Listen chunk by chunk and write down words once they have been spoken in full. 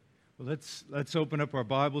Well, let's open up our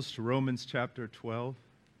Bibles to Romans chapter 12.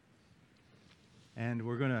 And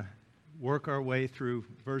we're going to work our way through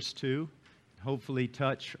verse 2, hopefully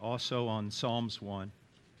touch also on Psalms 1.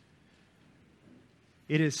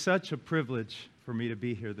 It is such a privilege for me to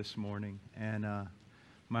be here this morning, and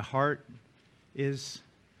my heart is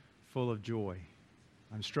full of joy.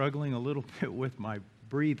 I'm struggling a little bit with my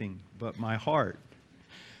breathing, but my heart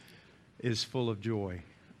is full of joy.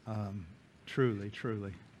 Truly,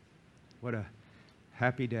 truly. What a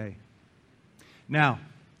happy day. Now,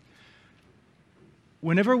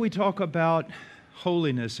 whenever we talk about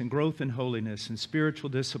holiness and growth in holiness and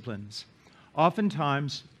spiritual disciplines,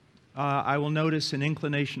 oftentimes I will notice an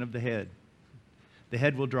inclination of the head. The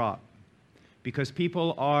head will drop because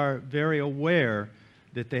people are very aware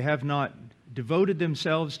that they have not devoted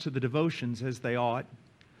themselves to the devotions as they ought.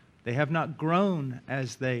 They have not grown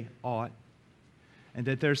as they ought, and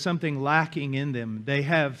that there's something lacking in them. They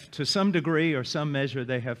have, to some degree or some measure,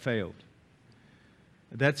 they have failed.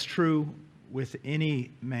 That's true with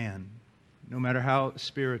any man, no matter how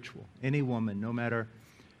spiritual, any woman, no matter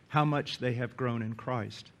how much they have grown in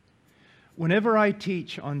Christ. Whenever I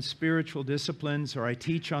teach on spiritual disciplines or I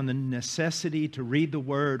teach on the necessity to read the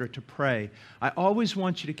Word or to pray, I always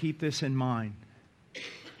want you to keep this in mind.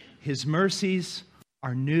 His mercies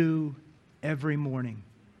are new every morning.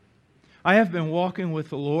 I have been walking with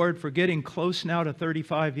the Lord for getting close now to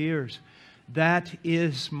 35 years. That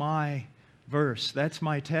is my verse. That's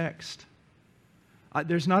my text.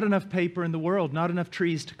 There's not enough paper in the world, not enough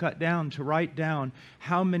trees to cut down, to write down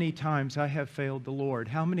how many times I have failed the Lord,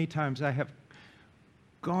 how many times I have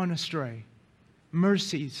gone astray.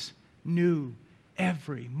 Mercies new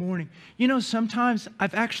every morning. You know, sometimes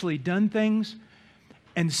I've actually done things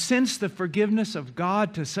and sensed the forgiveness of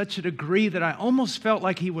God to such a degree that I almost felt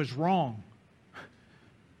like He was wrong.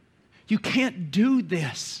 You can't do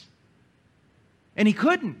this. And He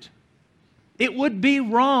couldn't. It would be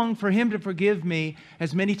wrong for Him to forgive me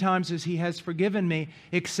as many times as He has forgiven me,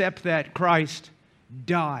 except that Christ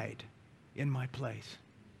died in my place.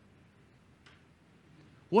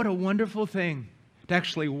 What a wonderful thing to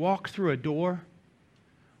actually walk through a door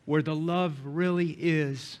where the love really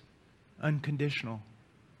is unconditional.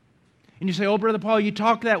 And you say, oh, Brother Paul, you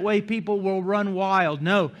talk that way, people will run wild.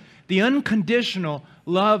 No, the unconditional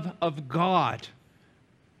love of God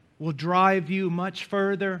will drive you much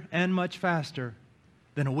further and much faster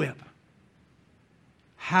than a whip.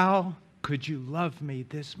 How could you love me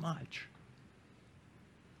this much?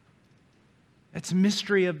 That's a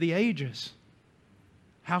mystery of the ages.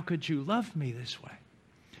 How could you love me this way?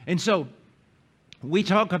 And so, we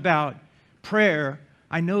talk about prayer.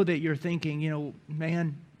 I know that you're thinking,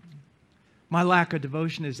 man, my lack of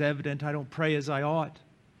devotion is evident. I don't pray as I ought.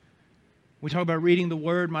 We talk about reading the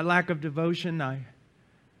Word. My lack of devotion,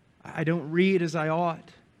 I don't read as I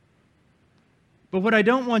ought. But what I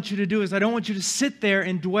don't want you to do is I don't want you to sit there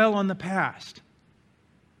and dwell on the past.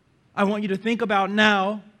 I want you to think about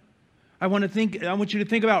now. I want you to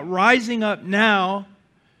think about rising up now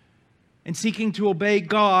and seeking to obey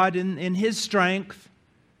God in His strength.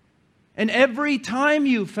 And every time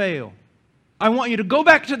you fail, I want you to go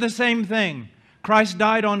back to the same thing. Christ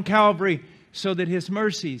died on Calvary so that His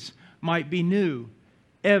mercies might be new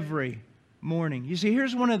every morning. You see,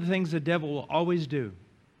 here's one of the things the devil will always do,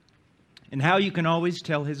 and how you can always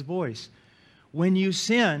tell his voice. When you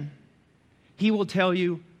sin, he will tell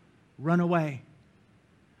you, run away.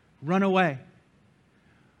 Run away.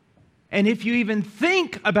 And if you even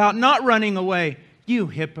think about not running away, you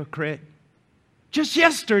hypocrite. Just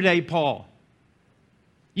yesterday, Paul,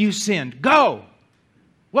 you sinned. Go.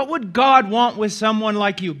 What would God want with someone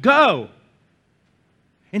like you? Go.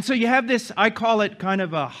 And so you have this, I call it kind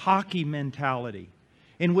of a hockey mentality,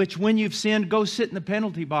 in which when you've sinned, go sit in the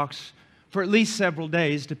penalty box for at least several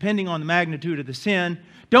days, depending on the magnitude of the sin.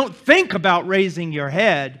 Don't think about raising your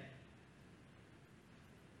head.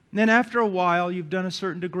 And then after a while, you've done a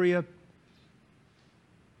certain degree of,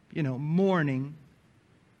 mourning.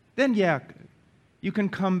 Then, you can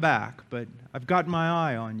come back, but I've got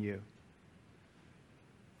my eye on you.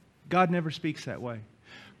 God never speaks that way.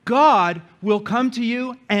 God will come to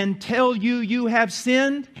you and tell you you have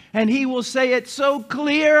sinned, and He will say it so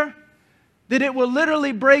clear that it will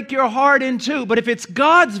literally break your heart in two. But if it's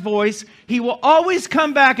God's voice, He will always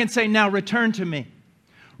come back and say, now return to me.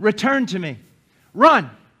 Return to me.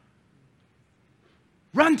 Run.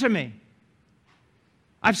 Run to me.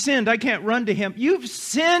 I've sinned. I can't run to Him. You've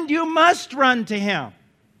sinned. You must run to Him.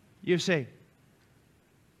 You see.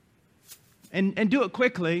 And do it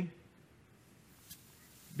quickly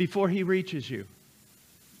before He reaches you,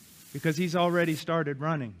 because He's already started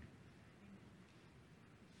running.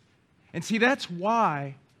 And see, that's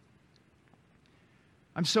why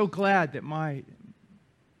I'm so glad that my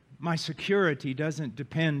security doesn't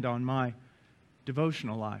depend on my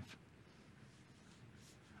devotional life.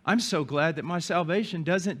 I'm so glad that my salvation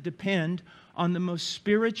doesn't depend on the most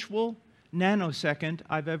spiritual nanosecond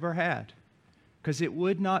I've ever had, because it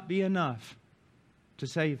would not be enough to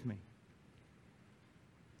save me,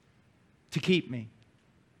 to keep me.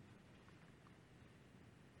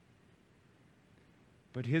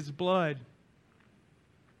 But His blood,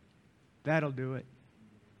 that'll do it.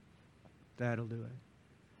 That'll do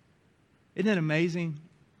it. Isn't it amazing?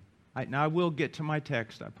 Now I will get to my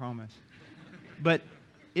text, I promise. But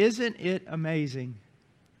isn't it amazing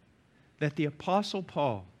that the Apostle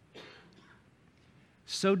Paul,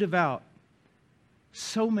 so devout,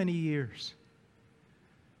 so many years,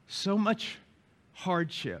 so much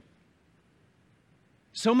hardship,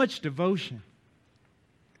 so much devotion,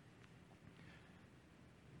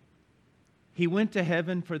 he went to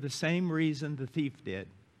heaven for the same reason the thief did.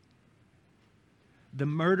 The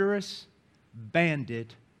murderous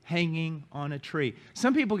bandit hanging on a tree.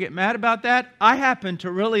 Some people get mad about that. I happen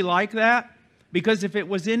to really like that, because if it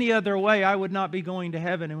was any other way, I would not be going to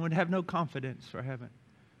heaven and would have no confidence for heaven.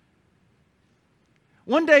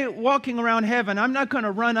 One day, walking around heaven, I'm not going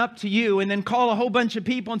to run up to you and then call a whole bunch of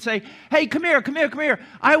people and say, hey, come here, come here, come here.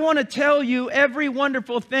 I want to tell you every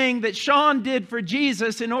wonderful thing that Sean did for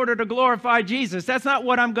Jesus in order to glorify Jesus. That's not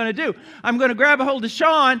what I'm going to do. I'm going to grab a hold of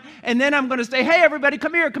Sean, and then I'm going to say, hey, everybody,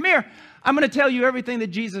 come here, come here. I'm going to tell you everything that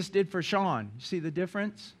Jesus did for Sean. You see the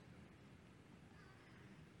difference?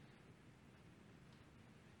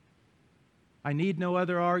 I need no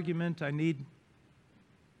other argument.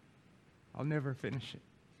 I'll never finish it.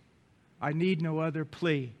 I need no other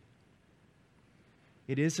plea.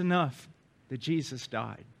 It is enough that Jesus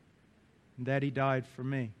died, and that He died for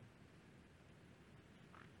me.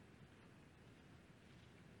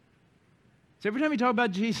 So every time you talk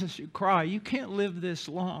about Jesus, you cry. You can't live this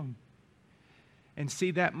long and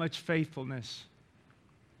see that much faithfulness,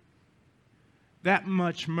 that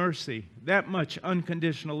much mercy, that much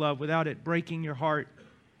unconditional love without it breaking your heart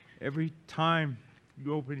every time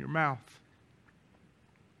you open your mouth.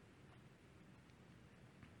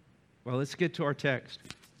 Well, let's get to our text.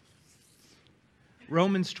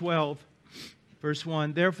 Romans 12, verse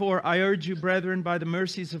 1. Therefore, I urge you, brethren, by the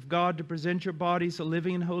mercies of God, to present your bodies a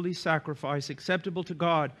living and holy sacrifice, acceptable to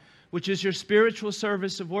God, which is your spiritual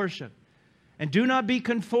service of worship. And do not be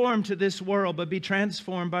conformed to this world, but be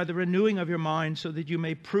transformed by the renewing of your mind, so that you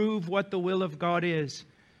may prove what the will of God is,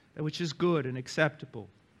 that which is good and acceptable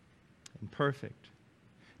and perfect.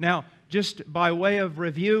 Now, just by way of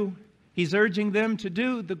review, he's urging them to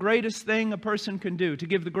do the greatest thing a person can do, to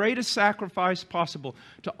give the greatest sacrifice possible,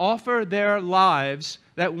 to offer their lives,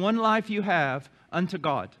 that one life you have, unto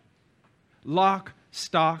God. Lock,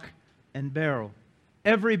 stock, and barrel.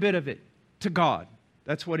 Every bit of it to God.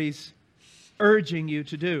 That's what he's urging you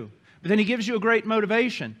to do. But then he gives you a great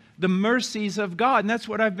motivation, the mercies of God. And that's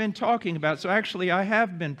what I've been talking about. So actually, I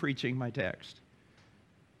have been preaching my text.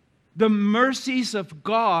 The mercies of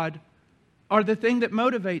God are the thing that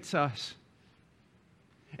motivates us.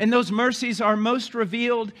 And those mercies are most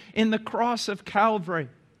revealed in the cross of Calvary.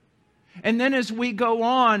 And then as we go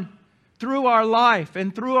on through our life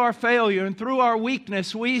and through our failure and through our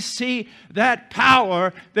weakness, we see that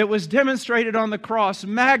power that was demonstrated on the cross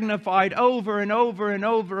magnified over and over and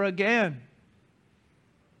over again.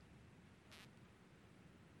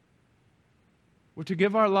 We're to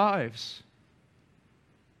give our lives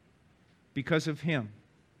because of Him,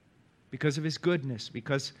 because of His goodness,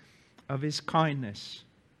 because of His kindness.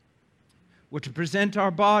 We're to present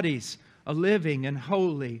our bodies a living and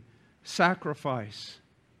holy sacrifice.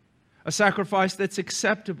 A sacrifice that's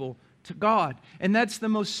acceptable to God. And that's the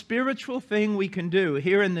most spiritual thing we can do.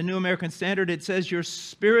 Here in the New American Standard, it says your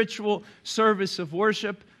spiritual service of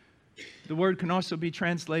worship. The word can also be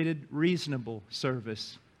translated reasonable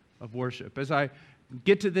service of worship. As I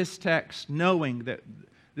get to this text, knowing that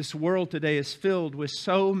this world today is filled with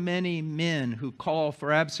so many men who call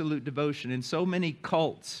for absolute devotion and so many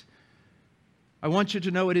cults, I want you to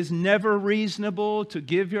know it is never reasonable to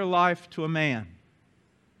give your life to a man.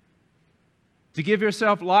 To give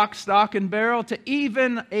yourself lock, stock, and barrel to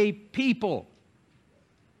even a people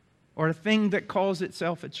or a thing that calls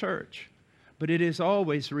itself a church. But it is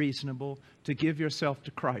always reasonable to give yourself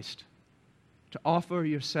to Christ, to offer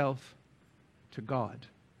yourself to God.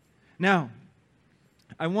 Now,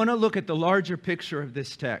 I want to look at the larger picture of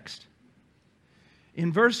this text.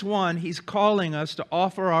 In verse 1, he's calling us to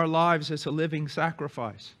offer our lives as a living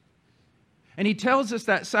sacrifice. And he tells us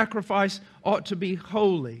that sacrifice ought to be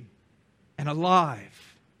holy and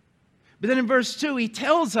alive. But then in verse 2, he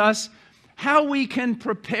tells us how we can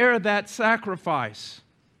prepare that sacrifice,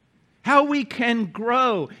 how we can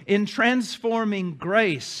grow in transforming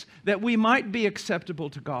grace, that we might be acceptable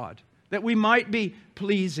to God, that we might be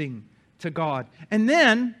pleasing to God. And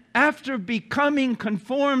then, after becoming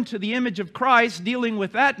conformed to the image of Christ, dealing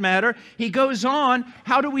with that matter, he goes on,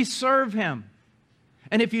 how do we serve Him?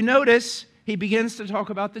 And if you notice, he begins to talk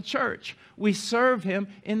about the church. We serve Him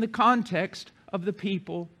in the context of the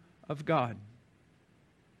people of God.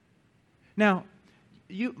 Now,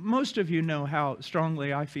 most of you know how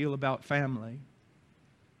strongly I feel about family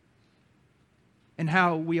and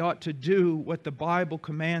how we ought to do what the Bible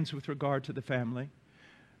commands with regard to the family.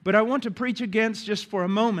 But I want to preach against, just for a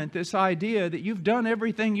moment, this idea that you've done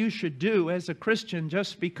everything you should do as a Christian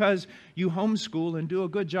just because you homeschool and do a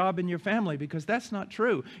good job in your family, because that's not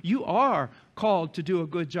true. You are called to do a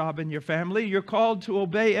good job in your family. You're called to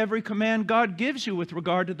obey every command God gives you with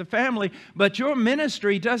regard to the family, but your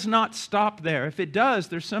ministry does not stop there. If it does,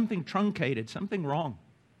 there's something truncated, something wrong.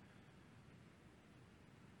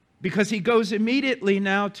 Because he goes immediately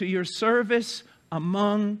now to your service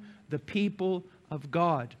among the people of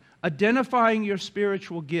God, identifying your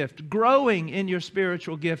spiritual gift, growing in your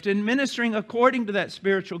spiritual gift, and ministering according to that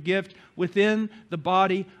spiritual gift within the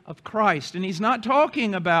body of Christ. And he's not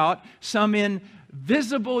talking about some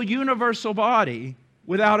invisible universal body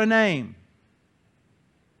without a name.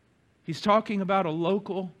 He's talking about a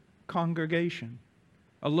local congregation,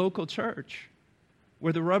 a local church,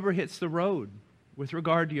 where the rubber hits the road with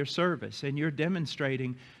regard to your service, and you're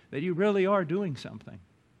demonstrating that you really are doing something.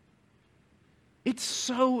 It's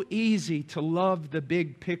so easy to love the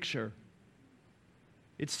big picture.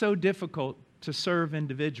 It's so difficult to serve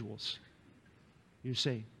individuals, you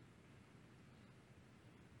see.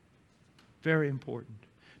 Very important.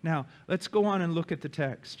 Now, let's go on and look at the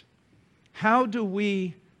text. How do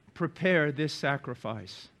we prepare this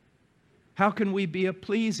sacrifice? How can we be a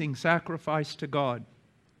pleasing sacrifice to God?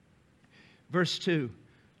 Verse 2,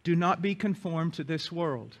 do not be conformed to this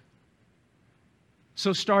world.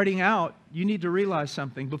 So starting out, you need to realize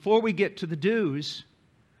something. Before we get to the do's,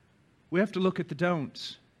 we have to look at the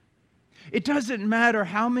don'ts. It doesn't matter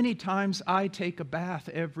how many times I take a bath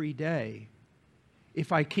every day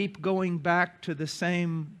if I keep going back to the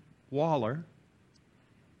same waller,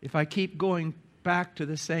 if I keep going back to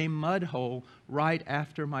the same mud hole right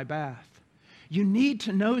after my bath. You need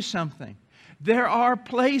to know something. There are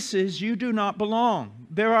places you do not belong.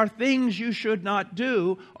 There are things you should not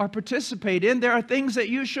do or participate in. There are things that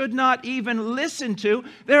you should not even listen to.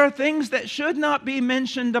 There are things that should not be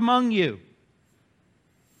mentioned among you.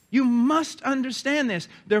 You must understand this.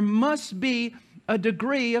 There must be a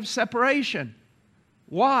degree of separation.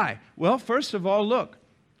 Why? Well, first of all, look.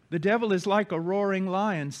 The devil is like a roaring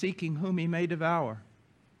lion seeking whom he may devour.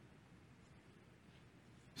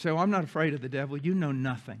 So I'm not afraid of the devil. You know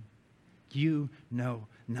nothing. You know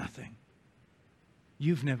nothing.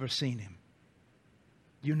 You've never seen him.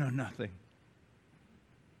 You know nothing.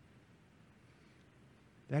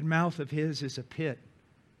 That mouth of his is a pit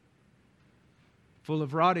full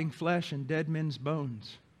of rotting flesh and dead men's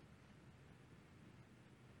bones.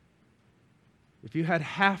 If you had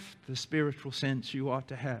half the spiritual sense you ought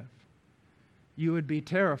to have, you would be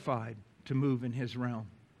terrified to move in his realm.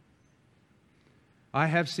 I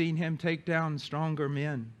have seen him take down stronger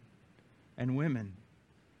men and women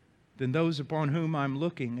than those upon whom I'm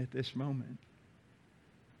looking at this moment.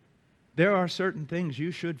 There are certain things you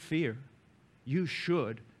should fear. You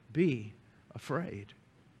should be afraid.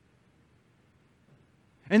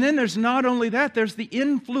 And then there's not only that, there's the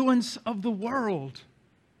influence of the world.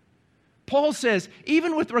 Paul says,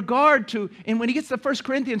 even with regard to, and when he gets to 1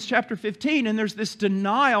 Corinthians chapter 15, and there's this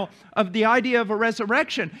denial of the idea of a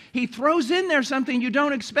resurrection, he throws in there something you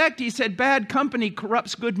don't expect. He said, bad company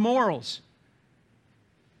corrupts good morals.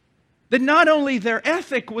 That not only their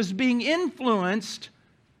ethic was being influenced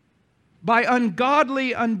by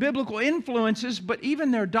ungodly, unbiblical influences, but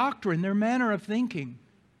even their doctrine, their manner of thinking.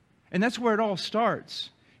 And that's where it all starts.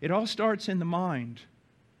 It all starts in the mind.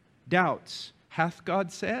 Doubts. Hath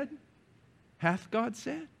God said? Hath God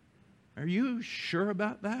said? Are you sure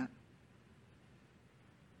about that?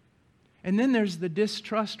 And then there's the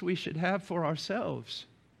distrust we should have for ourselves.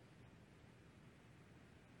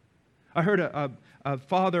 I heard a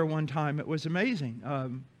father one time, it was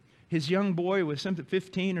amazing. His young boy was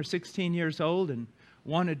 15 or 16 years old and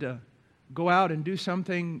wanted to go out and do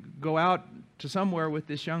something, go out to somewhere with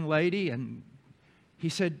this young lady. And he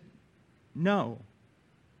said, no,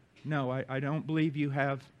 I don't believe you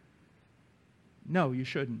have. No, you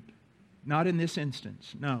shouldn't. Not in this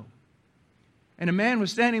instance, no. And a man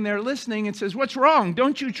was standing there listening and says, "What's wrong?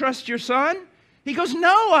 Don't you trust your son?" He goes,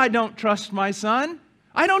 "No, I don't trust my son.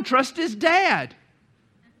 I don't trust his dad."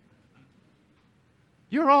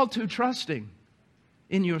 You're all too trusting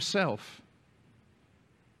in yourself.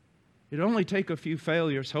 It'd only take a few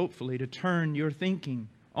failures, hopefully, to turn your thinking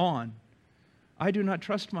on. I do not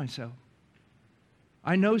trust myself.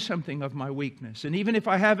 I know something of my weakness. And even if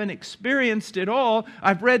I haven't experienced it all,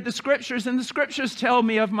 I've read the Scriptures, and the Scriptures tell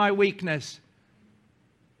me of my weakness.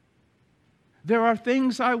 There are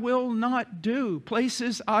things I will not do,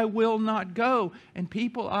 places I will not go, and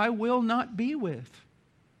people I will not be with.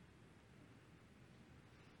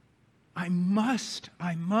 I must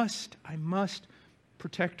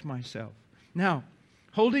protect myself. Now,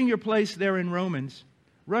 holding your place there in Romans,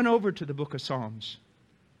 run over to the book of Psalms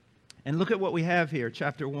and look at what we have here,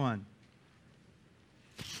 chapter 1.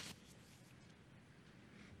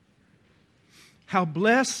 How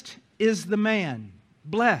blessed is the man.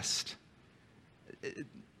 Blessed.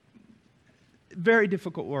 Very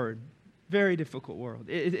difficult word. Very difficult word.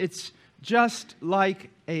 It's just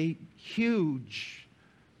like a huge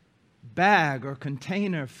bag or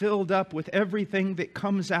container filled up with everything that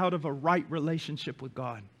comes out of a right relationship with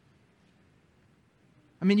God.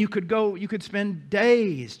 I mean, you could spend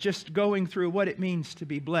days just going through what it means to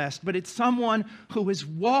be blessed, but it's someone who is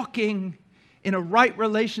walking in a right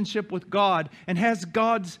relationship with God and has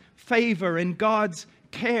God's favor and God's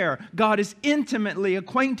care. God is intimately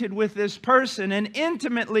acquainted with this person and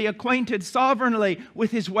intimately acquainted sovereignly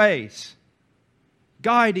with His ways.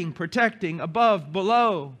 Guiding, protecting, above,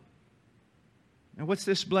 below. And what's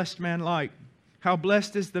this blessed man like? How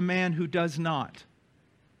blessed is the man who does not.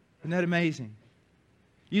 Isn't that amazing?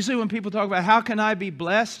 Usually when people talk about how can I be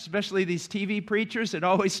blessed, especially these TV preachers, it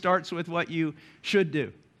always starts with what you should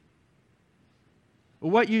do.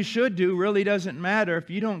 Well, what you should do really doesn't matter if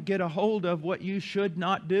you don't get a hold of what you should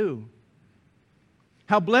not do.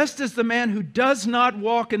 How blessed is the man who does not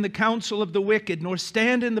walk in the counsel of the wicked, nor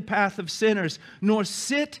stand in the path of sinners, nor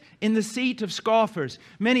sit in the seat of scoffers.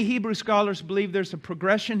 Many Hebrew scholars believe there's a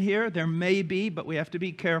progression here. There may be, but we have to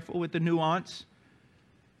be careful with the nuance.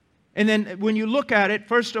 And then when you look at it,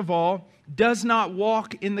 first of all, does not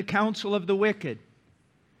walk in the counsel of the wicked.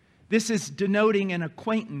 This is denoting an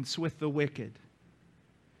acquaintance with the wicked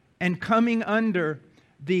and coming under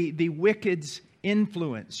the wicked's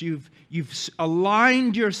influence. You've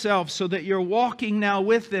aligned yourself so that you're walking now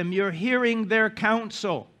with them. You're hearing their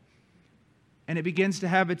counsel. And it begins to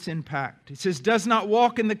have its impact. It says, does not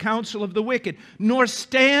walk in the counsel of the wicked, nor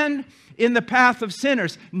stand in the path of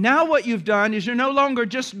sinners. Now what you've done is you're no longer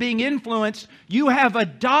just being influenced. You have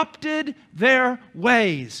adopted their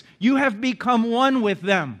ways. You have become one with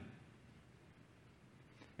them.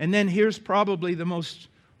 And then here's probably the most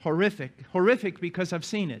horrific because I've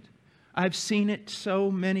seen it. I've seen it so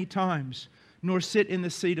many times. Nor sit in the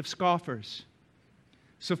seat of scoffers.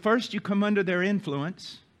 So first you come under their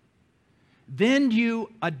influence. Then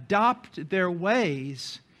you adopt their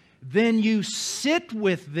ways. Then you sit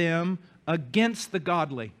with them against the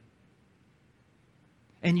godly.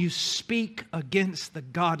 And you speak against the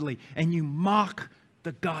godly. And you mock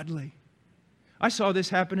the godly. I saw this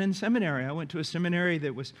happen in seminary. I went to a seminary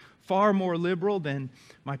that was far more liberal than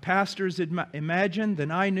my pastors imagined,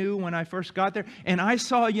 than I knew when I first got there. And I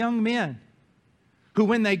saw young men who,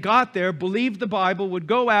 when they got there, believed the Bible, would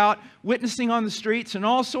go out witnessing on the streets and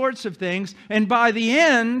all sorts of things. And by the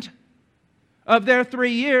end of their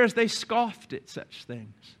 3 years, they scoffed at such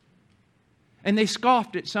things. And they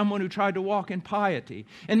scoffed at someone who tried to walk in piety.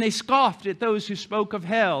 And they scoffed at those who spoke of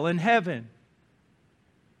hell and heaven.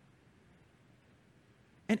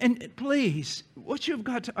 And please, what you've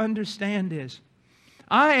got to understand is,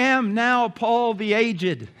 I am now Paul the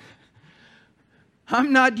aged.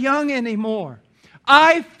 I'm not young anymore.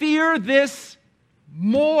 I fear this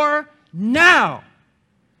more now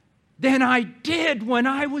than I did when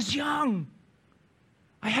I was young.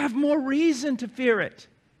 I have more reason to fear it.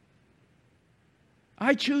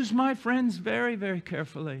 I choose my friends very, very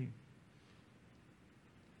carefully.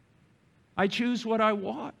 I choose what I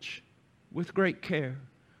watch with great care.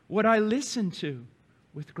 What I listen to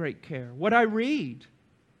with great care. What I read.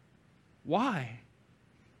 Why?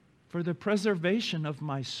 For the preservation of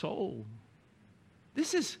my soul.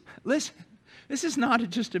 Listen, this is not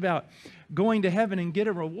just about going to heaven and get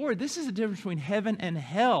a reward. This is the difference between heaven and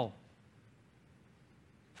hell.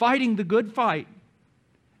 Fighting the good fight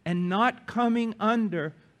and not coming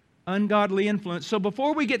under ungodly influence. So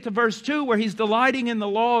before we get to verse 2, where he's delighting in the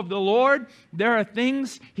law of the Lord, there are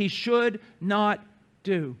things he should not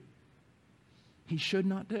do. He should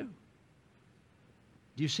not do.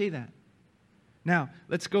 Do you see that? Now,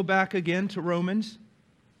 let's go back again to Romans.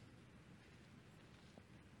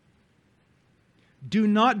 Do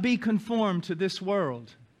not be conformed to this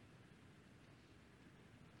world.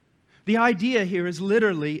 The idea here is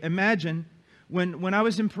literally, imagine, when I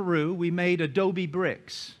was in Peru, we made adobe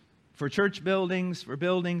bricks for church buildings, for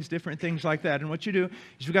buildings, different things like that. And what you do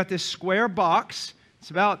is you've got this square box. It's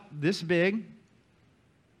about this big. You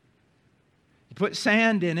put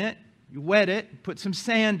sand in it. You wet it. Put some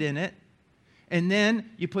sand in it. And then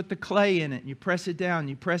you put the clay in it. And you press it down.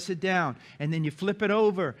 You press it down. And then you flip it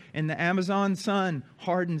over. And the Amazon sun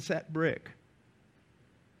hardens that brick.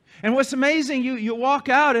 And what's amazing, you walk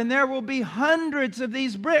out and there will be hundreds of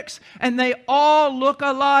these bricks. And they all look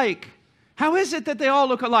alike. How is it that they all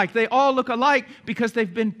look alike? They all look alike because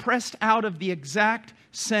they've been pressed out of the exact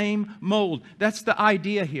same mold. That's the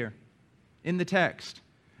idea here in the text.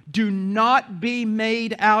 Do not be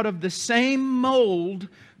made out of the same mold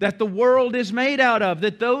that the world is made out of,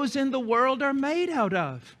 that those in the world are made out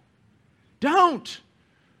of. Don't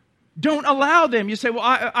allow them. You say, well,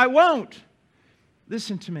 I won't.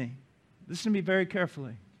 Listen to me. Listen to me very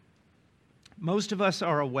carefully. Most of us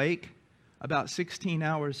are awake about 16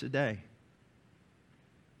 hours a day.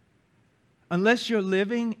 Unless you're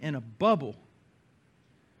living in a bubble,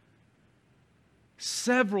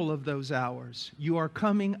 several of those hours you are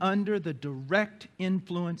coming under the direct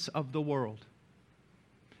influence of the world.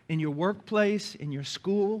 In your workplace, in your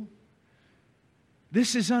school,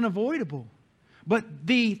 this is unavoidable. But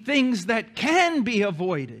the things that can be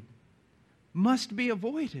avoided must be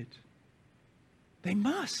avoided. They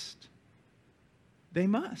must. They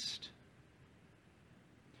must.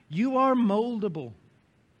 You are moldable.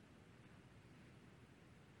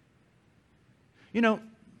 You know,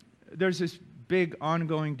 there's this big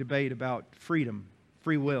ongoing debate about freedom,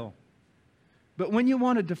 free will. But when you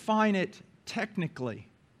want to define it technically,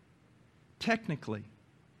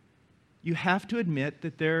 you have to admit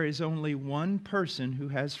that there is only one person who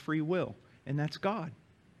has free will, and that's God.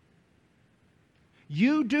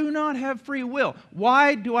 You do not have free will.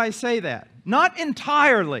 Why do I say that? Not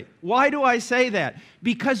entirely. Why do I say that?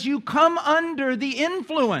 Because you come under the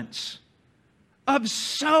influence of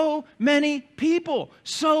so many people,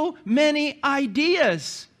 so many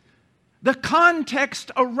ideas. The context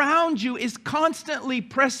around you is constantly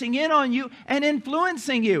pressing in on you and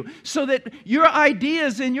influencing you, so that your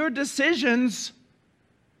ideas and your decisions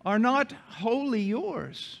are not wholly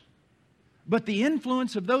yours, but the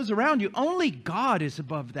influence of those around you. Only God is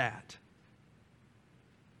above that.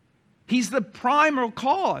 He's the primal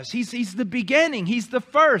cause. He's the beginning. He's the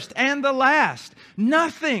first and the last.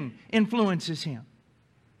 Nothing influences Him.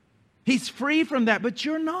 He's free from that, but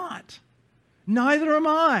you're not. Neither am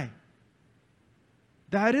I.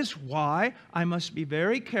 That is why I must be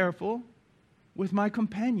very careful with my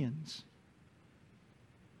companions.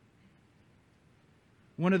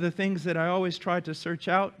 One of the things that I always try to search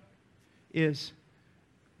out is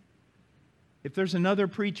if there's another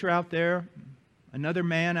preacher out there, another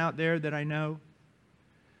man out there that I know,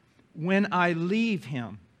 when I leave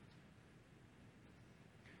him,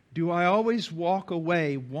 do I always walk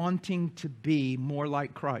away wanting to be more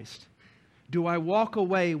like Christ? Do I walk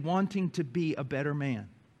away wanting to be a better man?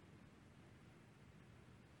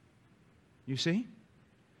 You see?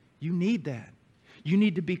 You need that. You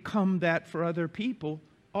need to become that for other people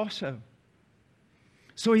also.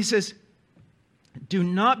 So he says, do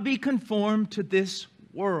not be conformed to this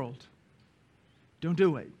world. Don't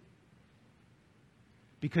do it.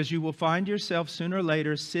 Because you will find yourself sooner or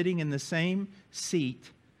later sitting in the same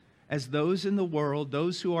seat as those in the world,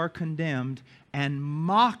 those who are condemned, and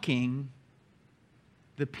mocking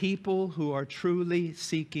the people who are truly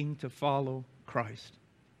seeking to follow Christ.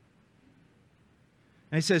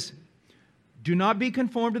 And he says, do not be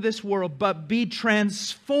conformed to this world, but be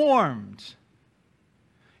transformed.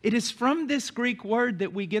 It is from this Greek word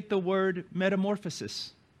that we get the word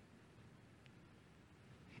metamorphosis.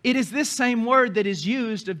 It is this same word that is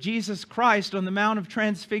used of Jesus Christ on the Mount of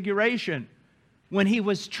Transfiguration when He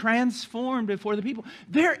was transformed before the people.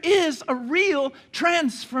 There is a real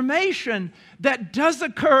transformation that does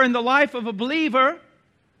occur in the life of a believer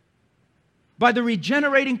by the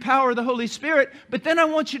regenerating power of the Holy Spirit. But then I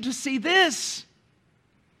want you to see this.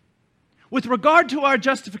 With regard to our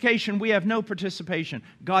justification, we have no participation.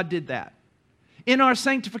 God did that. In our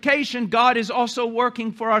sanctification, God is also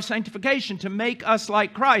working for our sanctification to make us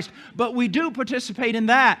like Christ. But we do participate in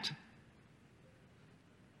that.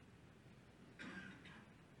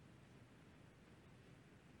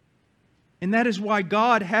 And that is why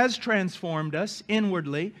God has transformed us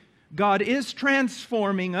inwardly God is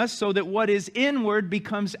transforming us so that what is inward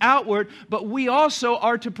becomes outward, but we also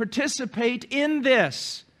are to participate in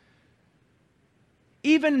this.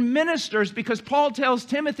 Even ministers, because Paul tells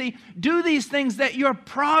Timothy, do these things that your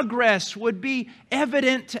progress would be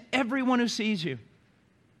evident to everyone who sees you.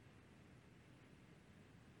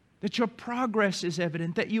 That your progress is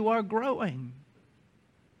evident, that you are growing.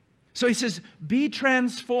 So he says, be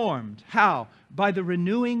transformed. How? By the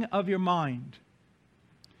renewing of your mind.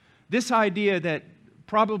 This idea that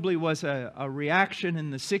probably was a reaction in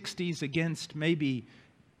the 60s against maybe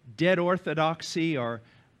dead orthodoxy or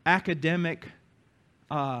academic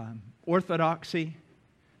orthodoxy.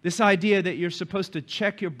 This idea that you're supposed to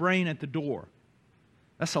check your brain at the door.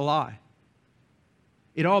 That's a lie.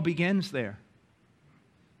 It all begins there.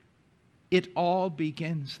 It all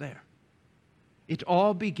begins there. It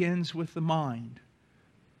all begins with the mind.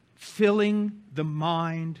 Filling the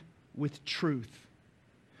mind with truth.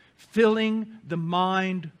 Filling the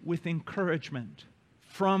mind with encouragement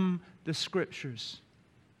from the Scriptures.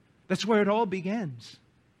 That's where it all begins.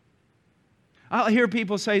 I'll hear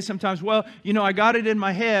people say sometimes, well, you know, I got it in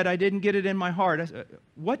my head, I didn't get it in my heart.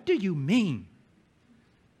 What do you mean?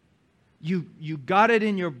 You got it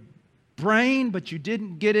in your brain, but you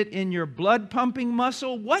didn't get it in your blood pumping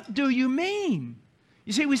muscle? What do you mean?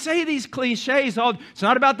 You see, we say these cliches, it's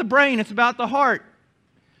not about the brain, it's about the heart.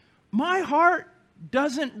 My heart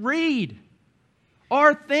doesn't read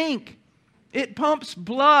or think. It pumps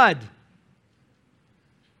blood.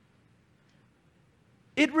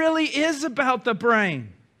 It really is about the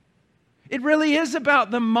brain. It really is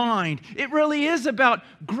about the mind. It really is about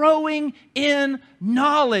growing in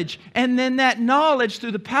knowledge. And then that knowledge,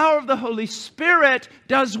 through the power of the Holy Spirit,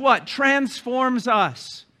 does what? Transforms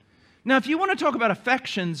us. Now, if you want to talk about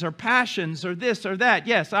affections or passions or this or that,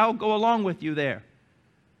 yes, I'll go along with you there.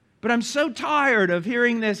 But I'm so tired of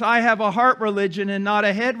hearing this, I have a heart religion and not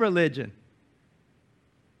a head religion.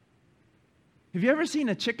 Have you ever seen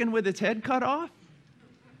a chicken with its head cut off?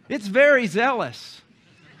 It's very zealous.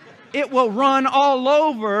 It will run all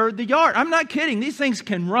over the yard. I'm not kidding. These things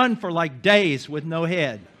can run for like days with no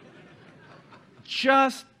head.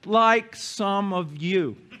 Just like some of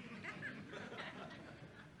you.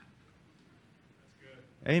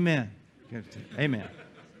 Amen. Amen.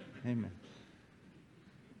 Amen.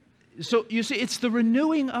 So you see, it's the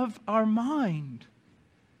renewing of our mind.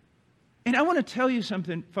 And I want to tell you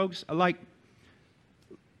something, folks. Like,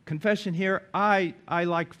 confession here, I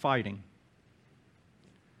like fighting.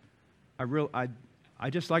 I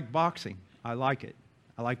just like boxing. I like it.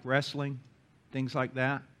 I like wrestling, things like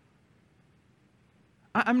that.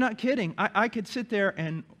 I'm not kidding. I could sit there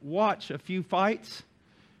and watch a few fights,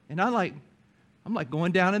 and I'm like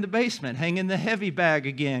going down in the basement, hanging the heavy bag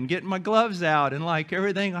again, getting my gloves out, and like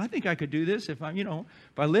everything. I think I could do this if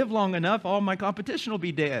if I live long enough, all my competition will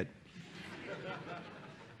be dead.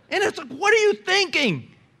 And it's like, what are you thinking?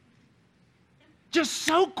 Just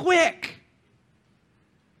so quick.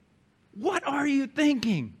 What are you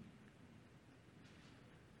thinking?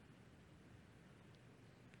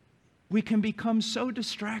 We can become so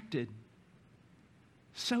distracted.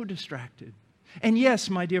 So distracted. And yes,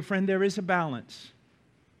 my dear friend, there is a balance.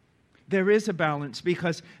 There is a balance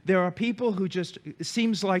because there are people who just, it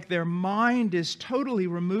seems like their mind is totally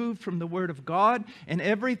removed from the Word of God and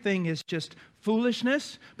everything is just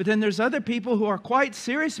foolishness. But then there's other people who are quite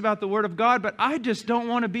serious about the Word of God, but I just don't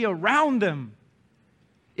want to be around them.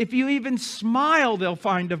 If you even smile, they'll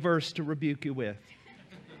find a verse to rebuke you with.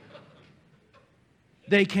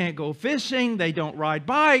 They can't go fishing, they don't ride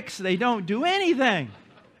bikes, they don't do anything.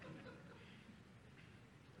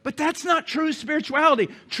 But that's not true spirituality.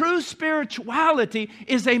 True spirituality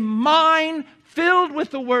is a mind filled with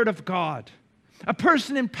the Word of God. A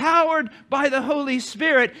person empowered by the Holy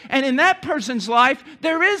Spirit. And in that person's life,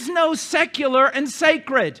 there is no secular and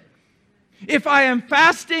sacred. If I am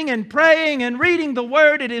fasting and praying and reading the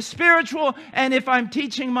Word, it is spiritual. And if I'm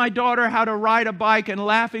teaching my daughter how to ride a bike and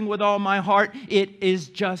laughing with all my heart, it is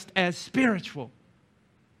just as spiritual.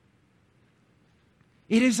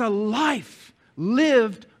 It is a life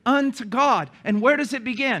lived unto God. And where does it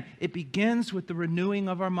begin? It begins with the renewing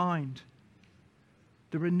of our mind.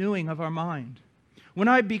 The renewing of our mind. When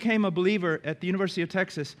I became a believer at the University of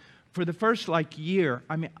Texas, for the first year,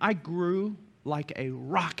 I grew like a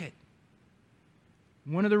rocket.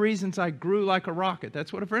 One of the reasons I grew like a rocket,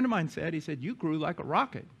 that's what a friend of mine said. He said, you grew like a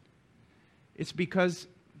rocket. It's because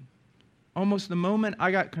almost the moment I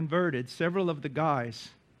got converted, several of the guys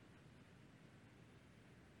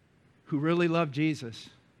who really loved Jesus,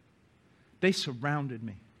 they surrounded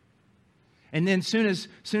me. And then soon as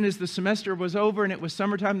the semester was over and it was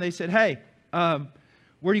summertime, they said, hey,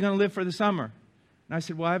 Where are you going to live for the summer? And I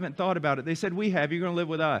said, well, I haven't thought about it. They said, we have. You're going to live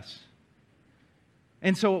with us.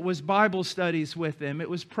 And so it was Bible studies with them. It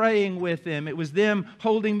was praying with them. It was them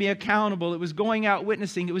holding me accountable. It was going out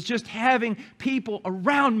witnessing. It was just having people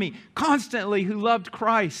around me constantly who loved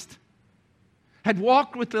Christ, had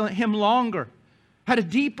walked with Him longer, had a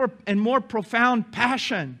deeper and more profound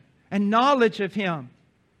passion and knowledge of Him.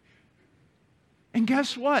 And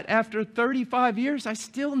guess what? After 35 years, I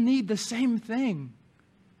still need the same thing.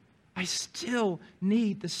 I still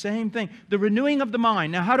need the same thing. The renewing of the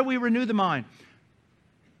mind. Now, how do we renew the mind?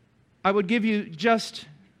 I would give you just,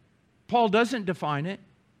 Paul doesn't define it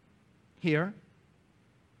here,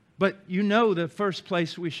 but you know the first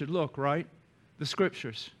place we should look, right? The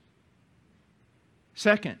Scriptures.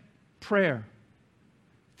 Second, prayer.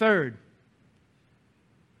 Third,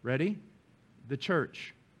 ready? The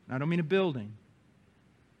church. I don't mean a building.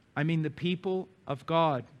 I mean the people of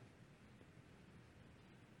God.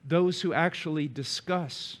 Those who actually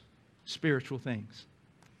discuss spiritual things.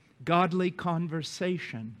 Godly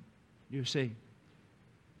conversation. You see,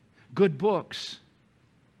 good books.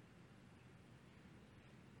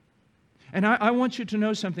 And I want you to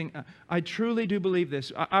know something. I truly do believe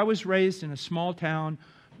this. I was raised in a small town,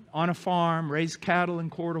 on a farm, raised cattle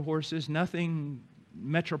and quarter horses, nothing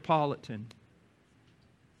metropolitan.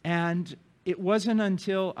 And it wasn't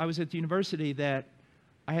until I was at the university that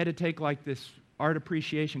I had to take like this art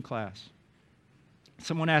appreciation class.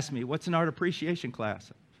 Someone asked me, what's an art appreciation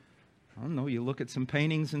class? I don't know, you look at some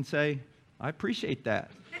paintings and say, I appreciate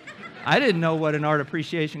that. I didn't know what an art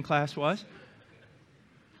appreciation class was.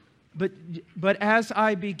 But as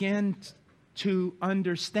I began to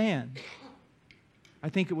understand, I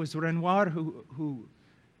think it was Renoir who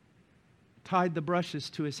tied the brushes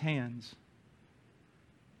to his hands.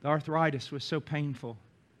 The arthritis was so painful.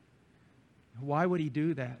 Why would he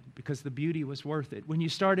do that? Because the beauty was worth it. When you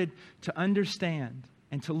started to understand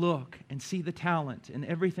and to look and see the talent and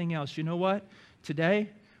everything else, you know what? Today,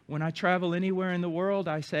 when I travel anywhere in the world,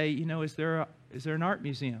 I say, you know, is there an art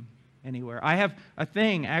museum anywhere? I have a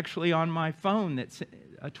thing actually on my phone that's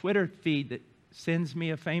a Twitter feed that sends me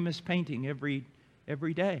a famous painting every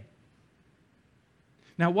day.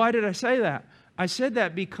 Now, why did I say that? I said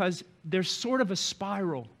that because there's sort of a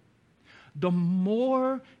spiral. The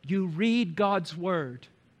more you read God's Word,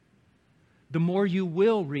 the more you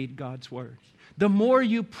will read God's Word. The more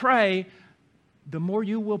you pray, the more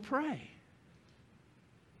you will pray.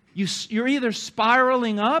 You're either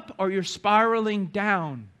spiraling up or you're spiraling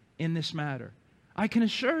down in this matter. I can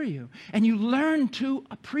assure you. And you learn to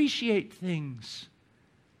appreciate things.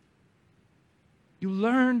 You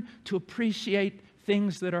learn to appreciate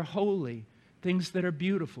things that are holy, things that are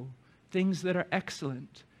beautiful, things that are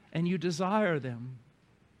excellent, and you desire them.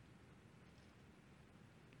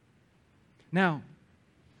 Now,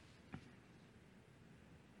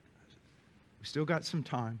 we still got some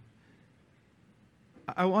time.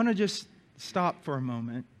 I want to just stop for a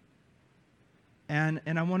moment, and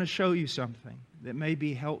I want to show you something that may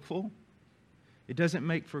be helpful. It doesn't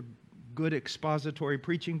make for good expository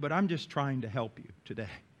preaching, but I'm just trying to help you today.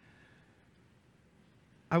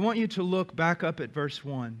 I want you to look back up at verse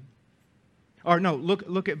 1. Or no,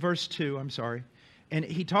 look at verse 2, I'm sorry. And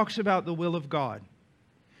he talks about the will of God.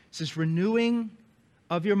 It says, renewing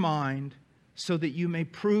of your mind so that you may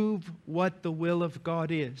prove what the will of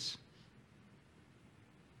God is.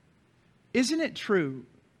 Isn't it true?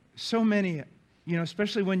 So many,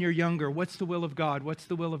 especially when you're younger, what's the will of God? What's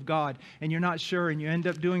the will of God? And you're not sure, and you end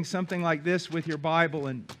up doing something like this with your Bible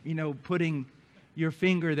and, putting your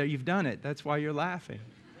finger there. You've done it. That's why you're laughing.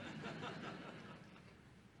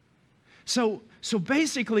 So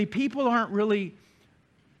basically, people aren't really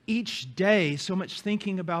each day so much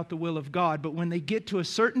thinking about the will of God, but when they get to a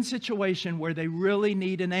certain situation where they really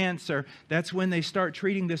need an answer, that's when they start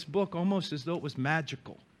treating this book almost as though it was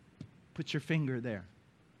magical. Put your finger there.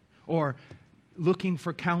 Or looking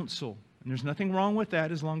for counsel. And there's nothing wrong with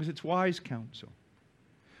that as long as it's wise counsel.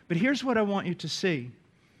 But here's what I want you to see.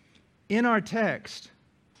 In our text,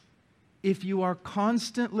 if you are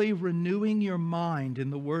constantly renewing your mind in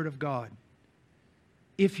the Word of God,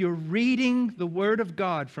 if you're reading the Word of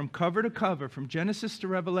God from cover to cover, from Genesis to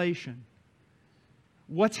Revelation,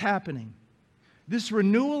 what's happening? This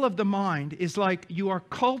renewal of the mind is like you are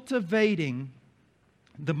cultivating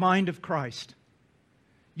the mind of Christ.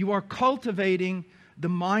 You are cultivating the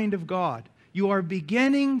mind of God. You are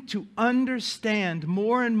beginning to understand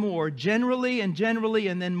more and more, generally,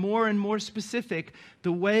 and then more and more specific,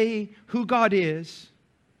 the way, who God is,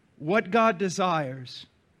 what God desires.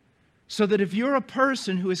 So that if you're a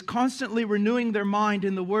person who is constantly renewing their mind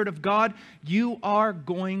in the Word of God, you are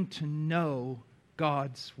going to know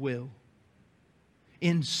God's will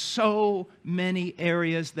in so many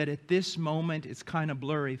areas that at this moment it's kind of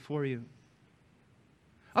blurry for you.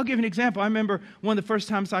 I'll give you an example. I remember one of the first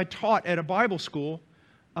times I taught at a Bible school,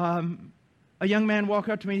 a young man walked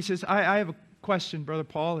up to me and he says, I have a question, Brother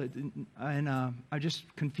Paul, and I'm just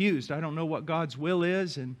confused. I don't know what God's will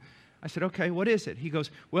is. And I said, okay, what is it? He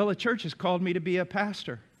goes, well, the church has called me to be a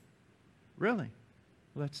pastor. Really?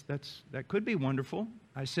 Well, that could be wonderful.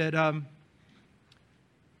 I said, how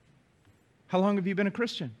long have you been a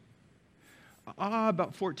Christian?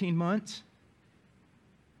 About 14 months.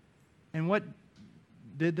 And what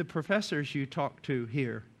did the professors you talked to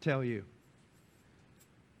here tell you?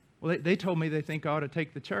 Well, they told me they think I ought to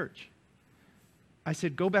take the church. I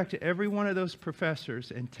said, go back to every one of those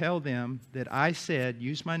professors and tell them that I said,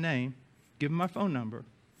 use my name, give them my phone number,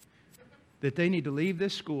 that they need to leave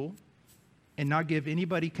this school and not give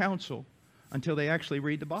anybody counsel until they actually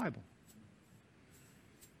read the Bible.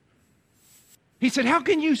 He said, how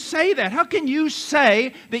can you say that? How can you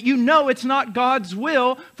say that you know it's not God's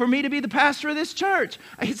will for me to be the pastor of this church?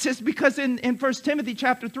 It says, because in 1 Timothy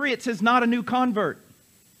chapter 3, it says, not a new convert.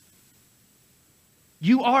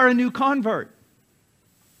 You are a new convert.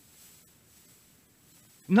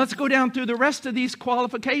 And let's go down through the rest of these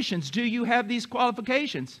qualifications. Do you have these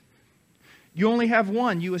qualifications? You only have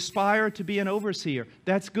one. You aspire to be an overseer.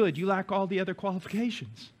 That's good. You lack all the other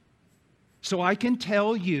qualifications. So I can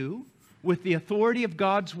tell you, with the authority of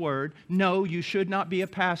God's Word, no, you should not be a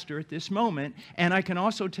pastor at this moment. And I can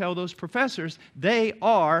also tell those professors they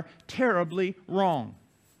are terribly wrong.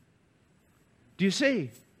 Do you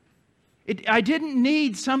see? I didn't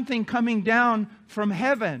need something coming down from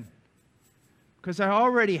heaven, because I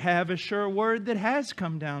already have a sure word that has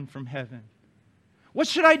come down from heaven. What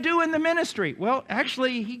should I do in the ministry? Well,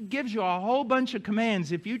 actually, He gives you a whole bunch of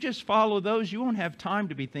commands. If you just follow those, you won't have time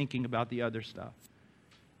to be thinking about the other stuff.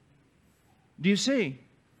 Do you see?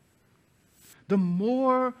 The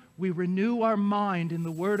more we renew our mind in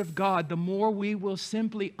the Word of God, the more we will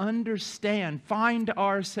simply understand, find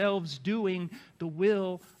ourselves doing the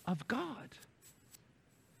will of God.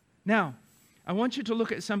 Now, I want you to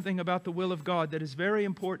look at something about the will of God that is very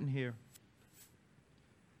important here.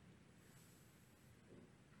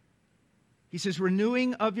 He says,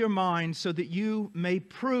 renewing of your mind so that you may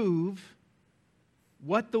prove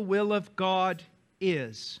what the will of God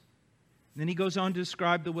is. And then he goes on to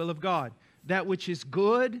describe the will of God. That which is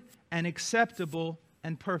good and acceptable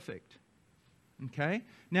and perfect. Okay?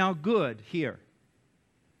 Now, good here.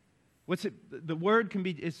 What's it? The word can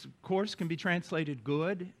be, of course, can be translated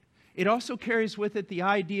good. It also carries with it the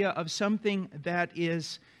idea of something that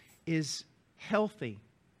is healthy.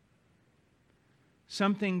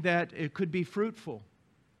 Something that it could be fruitful.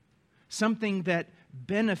 Something that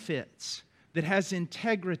benefits, that has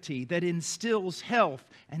integrity, that instills health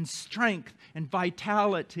and strength and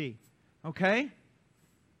vitality. Okay?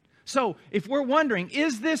 So, if we're wondering,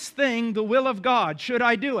 is this thing the will of God? Should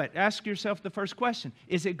I do it? Ask yourself the first question.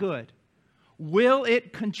 Is it good? Will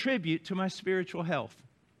it contribute to my spiritual health?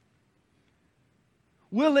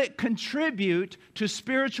 Will it contribute to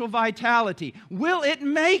spiritual vitality? Will it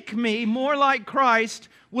make me more like Christ?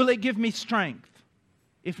 Will it give me strength?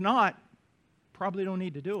 If not, probably don't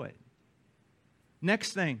need to do it.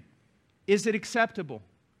 Next thing, is it acceptable?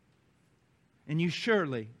 And you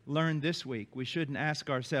surely learned this week, we shouldn't ask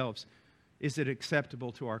ourselves, is it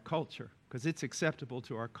acceptable to our culture? Because it's acceptable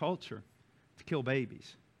to our culture to kill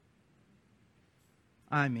babies.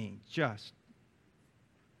 I mean,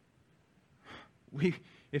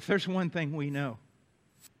 if there's one thing we know,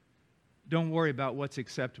 don't worry about what's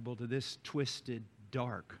acceptable to this twisted,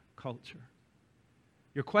 dark culture.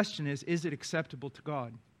 Your question is it acceptable to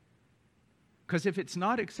God? Because if it's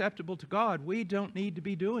not acceptable to God, we don't need to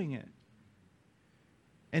be doing it.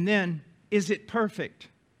 And then, is it perfect?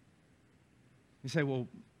 You say, well,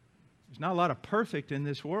 there's not a lot of perfect in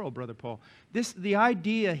this world, Brother Paul. The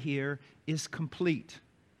idea here is complete.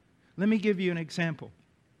 Let me give you an example.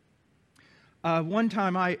 One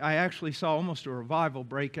time I actually saw almost a revival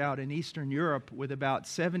break out in Eastern Europe with about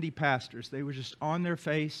 70 pastors. They were just on their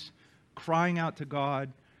face, crying out to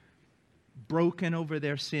God, broken over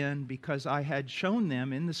their sin, because I had shown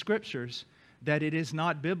them in the Scriptures that it is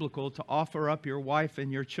not biblical to offer up your wife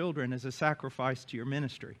and your children as a sacrifice to your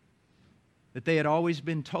ministry. That they had always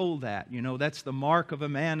been told that. You know, that's the mark of a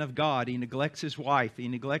man of God. He neglects his wife. He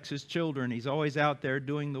neglects his children. He's always out there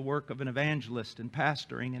doing the work of an evangelist and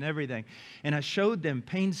pastoring and everything. And I showed them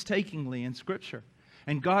painstakingly in Scripture.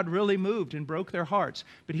 And God really moved and broke their hearts.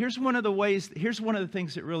 But here's one of the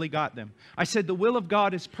things that really got them. I said, the will of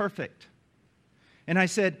God is perfect. And I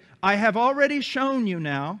said, I have already shown you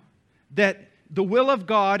now that the will of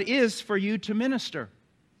God is for you to minister.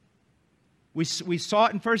 We saw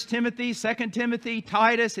it in 1 Timothy, 2 Timothy,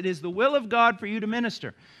 Titus. It is the will of God for you to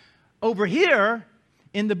minister. Over here,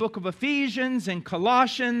 in the book of Ephesians and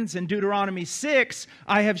Colossians and Deuteronomy 6,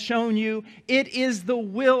 I have shown you it is the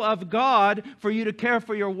will of God for you to care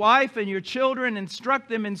for your wife and your children, instruct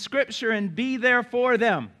them in Scripture, and be there for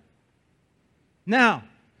them. Now,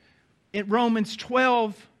 in Romans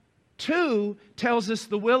 12:2 tells us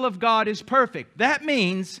the will of God is perfect. That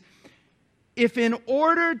means if in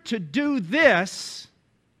order to do this,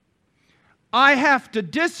 I have to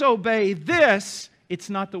disobey this, it's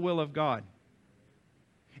not the will of God.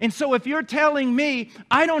 And so if you're telling me,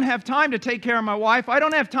 I don't have time to take care of my wife, I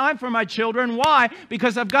don't have time for my children, why?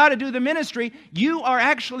 Because I've got to do the ministry, you are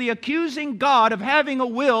actually accusing God of having a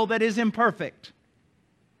will that is imperfect.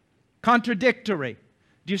 Contradictory.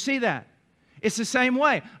 Do you see that? It's the same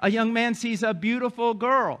way. A young man sees a beautiful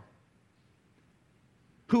girl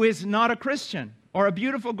who is not a Christian. Or a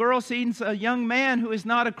beautiful girl sees a young man who is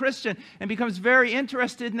not a Christian and becomes very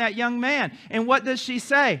interested in that young man. And what does she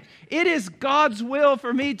say? It is God's will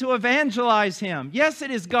for me to evangelize him. Yes,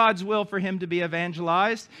 it is God's will for him to be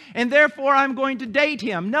evangelized. And therefore, I'm going to date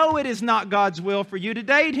him. No, it is not God's will for you to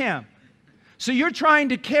date him. So you're trying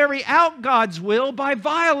to carry out God's will by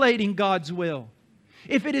violating God's will.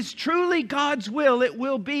 If it is truly God's will, it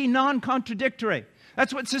will be non-contradictory.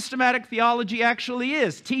 That's what systematic theology actually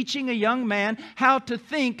is, teaching a young man how to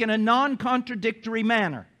think in a non-contradictory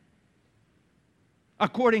manner,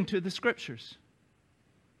 according to the Scriptures.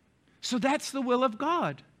 So that's the will of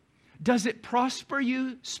God. Does it prosper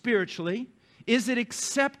you spiritually? Is it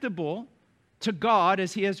acceptable to God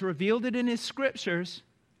as He has revealed it in His Scriptures?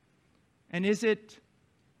 And is it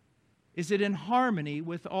in harmony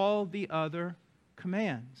with all the other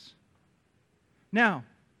commands? Now,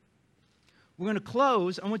 we're going to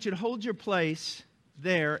close. I want you to hold your place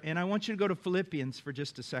there, and I want you to go to Philippians for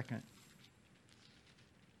just a second.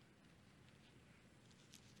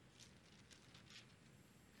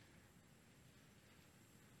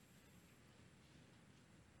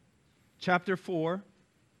 Chapter 4,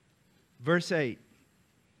 verse 8.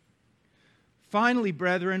 Finally,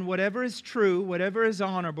 brethren, whatever is true, whatever is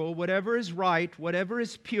honorable, whatever is right, whatever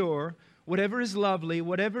is pure, whatever is lovely,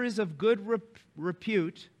 whatever is of good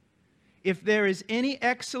repute, if there is any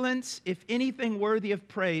excellence, if anything worthy of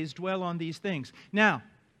praise, dwell on these things. Now,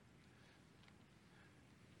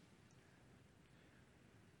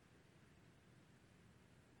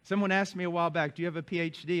 someone asked me a while back, do you have a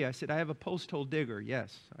PhD? I said, I have a post hole digger.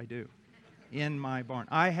 Yes, I do. In my barn.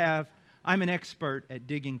 I'm an expert at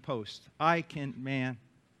digging posts. I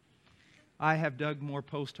have dug more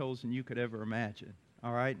post holes than you could ever imagine.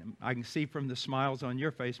 All right? I can see from the smiles on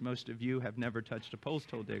your face, most of you have never touched a post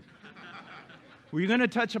hole digger. We're going to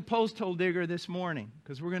touch a post hole digger this morning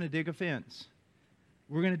because we're going to dig a fence.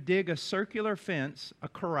 We're going to dig a circular fence, a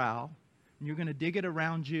corral, and you're going to dig it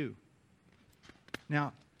around you.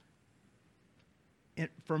 Now,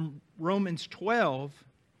 from Romans 12,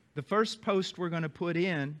 the first post we're going to put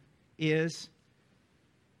in is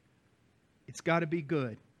it's got to be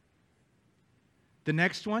good. The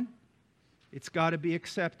next one, it's got to be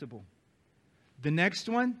acceptable. The next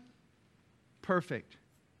one, perfect.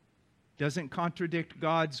 Doesn't contradict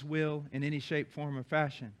God's will in any shape, form, or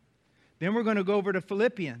fashion. Then we're going to go over to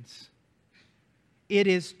Philippians. It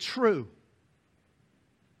is true.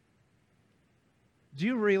 Do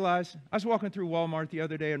you realize, I was walking through Walmart the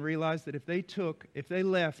other day and realized that if they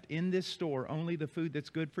left in this store only the food that's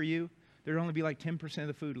good for you, there'd only be like 10% of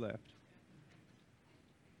the food left.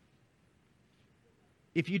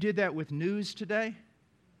 If you did that with news today,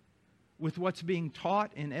 with what's being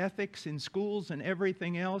taught in ethics in schools and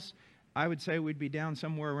everything else, I would say we'd be down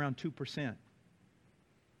somewhere around 2%.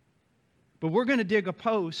 But we're going to dig a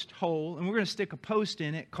post hole and we're going to stick a post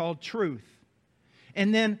in it called truth.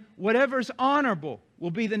 And then whatever's honorable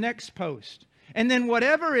will be the next post. And then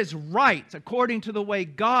whatever is right according to the way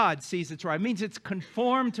God sees it's right. It means it's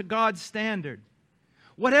conformed to God's standard.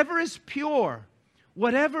 Whatever is pure,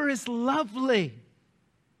 whatever is lovely.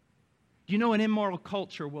 Do you know an immoral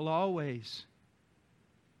culture will always,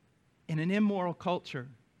 in an immoral culture,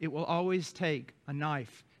 it will always take a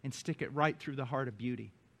knife and stick it right through the heart of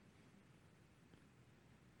beauty.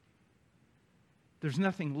 There's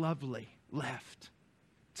nothing lovely left.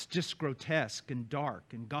 It's just grotesque and dark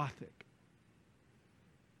and gothic.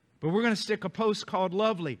 But we're going to stick a post called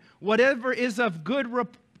lovely. Whatever is of good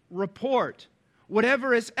report,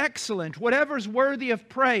 whatever is excellent, whatever is worthy of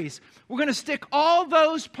praise. We're going to stick all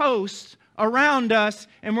those posts around us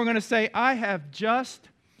and we're going to say, I have just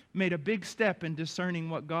made a big step in discerning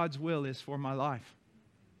what God's will is for my life.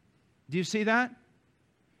 Do you see that?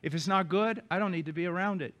 If it's not good, I don't need to be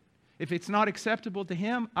around it. If it's not acceptable to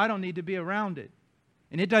Him, I don't need to be around it.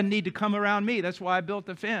 And it doesn't need to come around me. That's why I built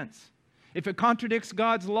the fence. If it contradicts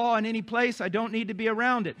God's law in any place, I don't need to be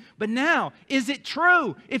around it. But now, is it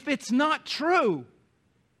true? If it's not true,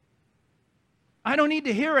 I don't need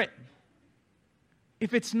to hear it.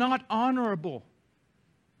 If it's not honorable,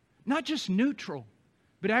 not just neutral,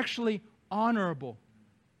 but actually honorable,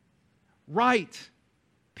 right,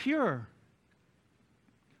 pure.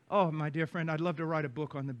 Oh, my dear friend, I'd love to write a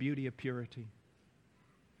book on the beauty of purity,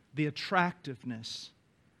 the attractiveness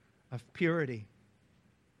of purity.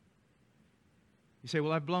 You say,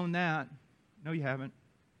 well, I've blown that. No, you haven't.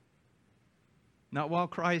 Not while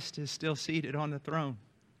Christ is still seated on the throne,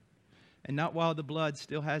 and not while the blood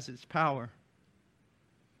still has its power.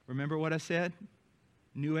 Remember what I said?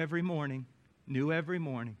 New every morning, new every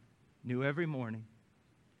morning, new every morning.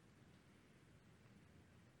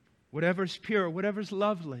 Whatever's pure, whatever's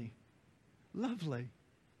lovely, lovely.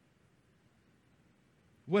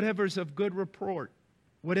 Whatever's of good report,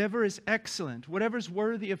 whatever is excellent, whatever's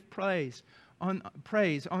worthy of praise,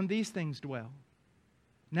 on these things dwell.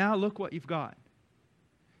 Now look what you've got.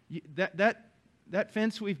 That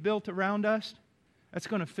fence we've built around us, that's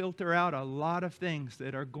going to filter out a lot of things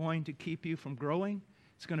that are going to keep you from growing.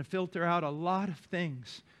 It's going to filter out a lot of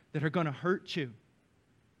things that are going to hurt you.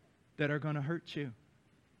 That are going to hurt you.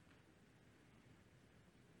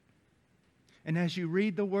 And as you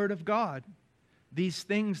read the Word of God, these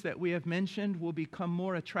things that we have mentioned will become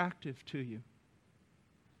more attractive to you.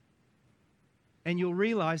 And you'll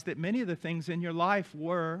realize that many of the things in your life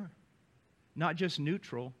were not just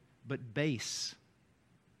neutral, but base.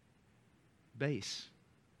 Base.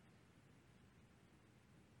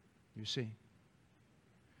 You see.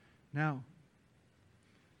 Now,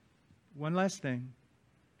 one last thing.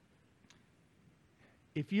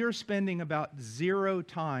 If you're spending about 0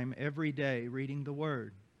 time every day reading the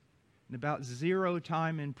Word, and about 0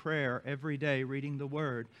 time in prayer every day reading the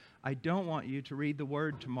Word, I don't want you to read the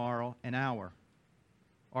Word tomorrow an hour,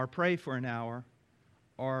 or pray for an hour,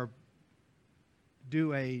 or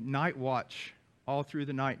do a night watch all through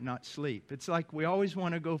the night and not sleep. It's like we always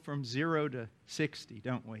want to go from 0 to 60,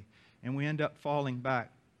 don't we? And we end up falling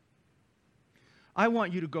back. I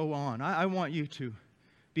want you to go on. I want you to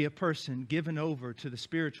be a person given over to the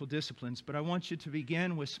spiritual disciplines, but I want you to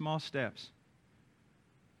begin with small steps.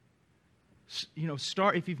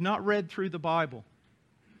 Start, if you've not read through the Bible,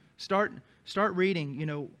 start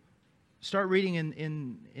reading, start reading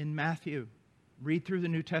in Matthew. Read through the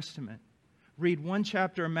New Testament. Read 1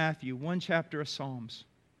 chapter of Matthew, 1 chapter of Psalms.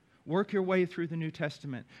 Work your way through the New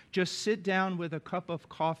Testament. Just sit down with a cup of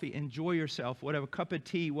coffee, enjoy yourself, whatever, cup of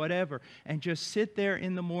tea, whatever, and just sit there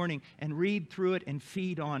in the morning and read through it and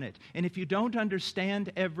feed on it. And if you don't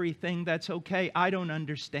understand everything, that's okay. I don't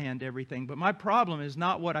understand everything. But my problem is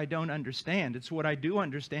not what I don't understand. It's what I do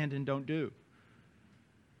understand and don't do.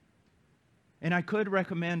 And I could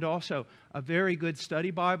recommend also a very good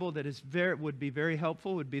study Bible that would be very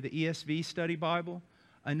helpful, would be the ESV study Bible.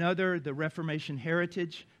 Another, the Reformation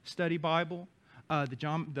Heritage Study Bible,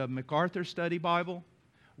 the MacArthur Study Bible.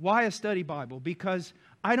 Why a study Bible? Because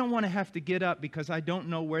I don't want to have to get up because I don't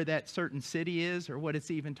know where that certain city is or what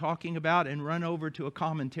it's even talking about and run over to a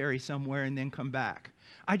commentary somewhere and then come back.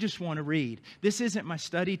 I just want to read. This isn't my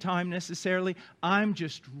study time necessarily. I'm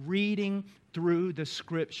just reading through the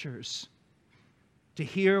Scriptures to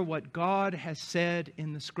hear what God has said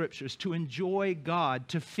in the Scriptures, to enjoy God,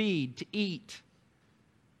 to feed, to eat.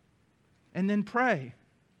 And then pray.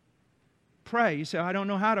 Pray. You say, I don't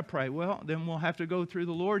know how to pray. Well, then we'll have to go through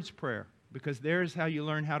the Lord's Prayer, because there's how you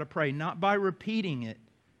learn how to pray. Not by repeating it,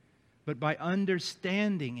 but by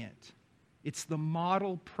understanding it. It's the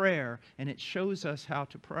model prayer, and it shows us how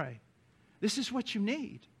to pray. This is what you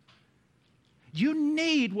need. You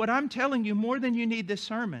need what I'm telling you more than you need this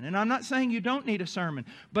sermon. And I'm not saying you don't need a sermon,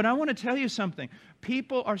 but I want to tell you something.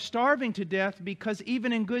 People are starving to death because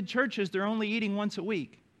even in good churches, they're only eating once a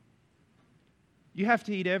week. You have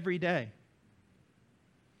to eat every day.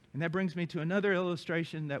 And that brings me to another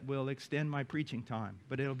illustration that will extend my preaching time,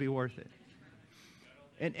 but it'll be worth it.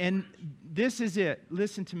 And this is it.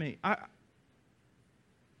 Listen to me.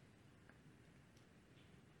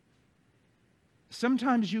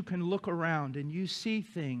 Sometimes you can look around and you see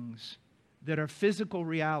things that are physical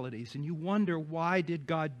realities, and you wonder, why did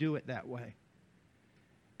God do it that way?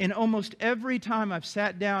 And almost every time I've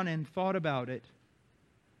sat down and thought about it,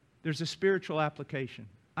 there's a spiritual application.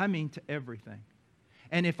 I mean, to everything.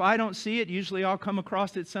 And if I don't see it, usually I'll come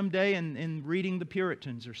across it someday in reading the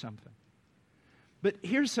Puritans or something. But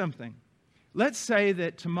here's something. let's say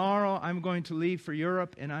that tomorrow I'm going to leave for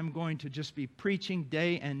Europe and I'm going to just be preaching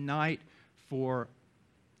day and night for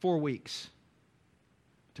 4 weeks.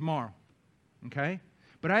 Tomorrow. Okay?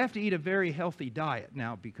 But I have to eat a very healthy diet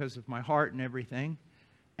now because of my heart and everything.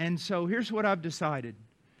 And so here's what I've decided.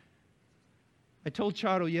 I told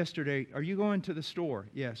Chado yesterday, are you going to the store?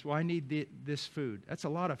 Yes. Well, I need this food. That's a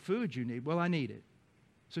lot of food you need. Well, I need it.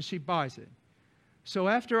 So she buys it. So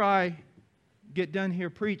after I get done here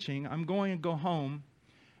preaching, I'm going to go home,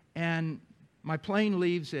 and my plane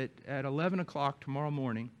leaves at 11 o'clock tomorrow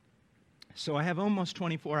morning. So I have almost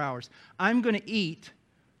 24 hours. I'm going to eat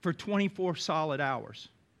for 24 solid hours.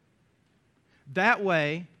 That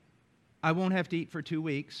way, I won't have to eat for 2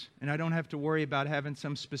 weeks, and I don't have to worry about having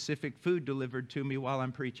some specific food delivered to me while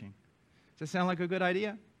I'm preaching. Does that sound like a good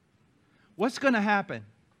idea? What's going to happen?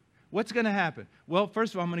 What's going to happen? Well,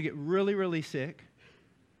 first of all, I'm going to get really, really sick.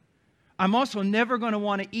 I'm also never going to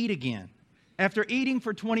want to eat again. After eating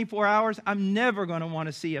for 24 hours, I'm never going to want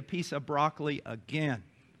to see a piece of broccoli again.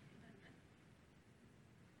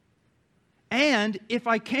 And if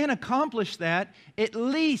I can't accomplish that, at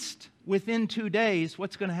least within 2 days,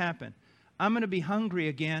 what's going to happen? I'm going to be hungry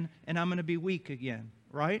again, and I'm going to be weak again,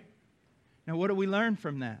 right? Now, what do we learn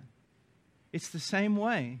from that? It's the same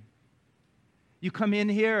way. You come in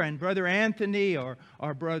here, and Brother Anthony or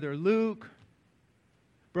Brother Luke,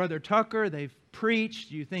 Brother Tucker, they've preached.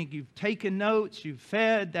 You think you've taken notes, you've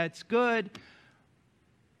fed, that's good.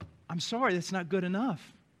 I'm sorry, that's not good enough.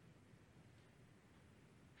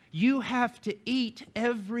 You have to eat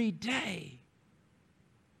every day.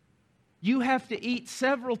 You have to eat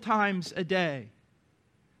several times a day.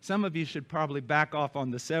 Some of you should probably back off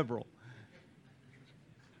on the several.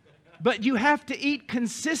 But you have to eat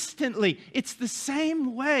consistently. It's the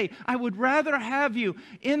same way. I would rather have you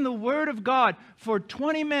in the Word of God for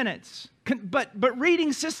 20 minutes, but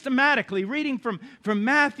reading systematically, reading from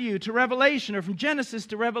Matthew to Revelation, or from Genesis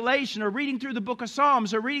to Revelation, or reading through the book of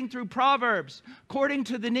Psalms, or reading through Proverbs, according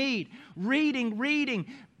to the need. Reading,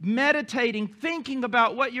 meditating, thinking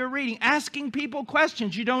about what you're reading, asking people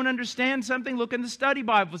questions. You don't understand something, look in the study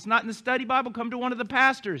Bible. If it's not in the study Bible, come to one of the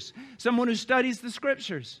pastors, someone who studies the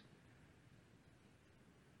Scriptures.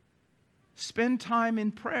 Spend time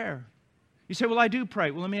in prayer. You say, well, I do pray.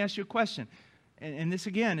 Well, let me ask you a question. And this,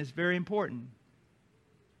 again, is very important.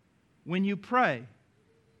 When you pray,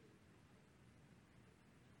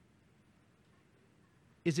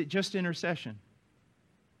 is it just intercession?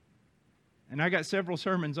 And I got several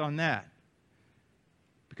sermons on that,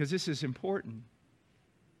 because this is important.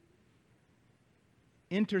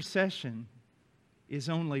 Intercession is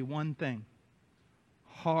only one thing: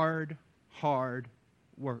 hard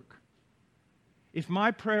work. If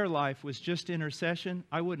my prayer life was just intercession,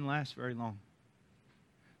 I wouldn't last very long.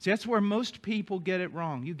 See, that's where most people get it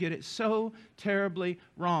wrong. You get it so terribly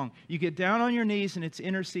wrong. You get down on your knees and it's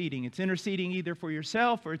interceding. It's interceding either for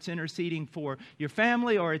yourself, or it's interceding for your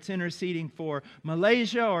family, or it's interceding for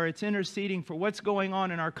Malaysia, or it's interceding for what's going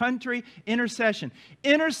on in our country. Intercession.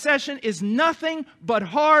 Intercession is nothing but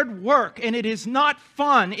hard work, and it is not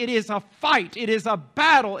fun. It is a fight. It is a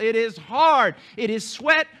battle. It is hard. It is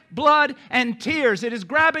sweat, blood, and tears. It is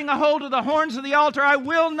grabbing a hold of the horns of the altar. I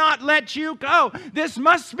will not let you go. This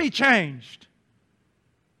must be changed.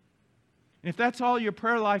 And if that's all your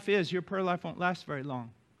prayer life is, your prayer life won't last very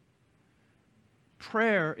long.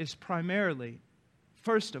 Prayer is primarily,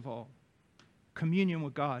 first of all, communion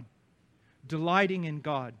with God, delighting in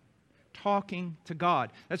God, talking to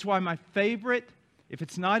God. That's why my favorite, if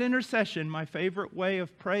it's not intercession, my favorite way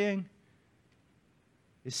of praying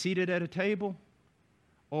is seated at a table,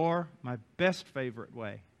 or my best favorite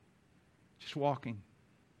way, just walking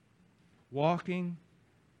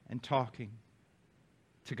and talking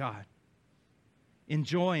to God,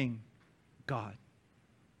 enjoying God.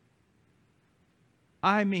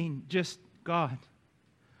 I mean, just God,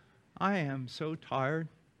 I am so tired.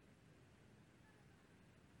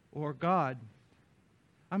 Or God,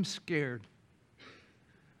 I'm scared.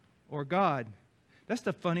 Or God, that's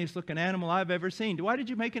the funniest looking animal I've ever seen. Why did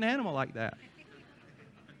you make an animal like that?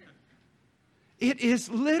 It is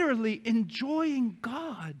literally enjoying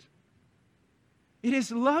God. It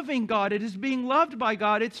is loving God. It is being loved by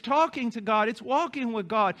God. It's talking to God. It's walking with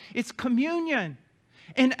God. It's communion.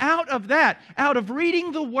 And out of that, out of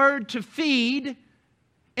reading the Word to feed,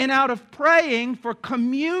 and out of praying for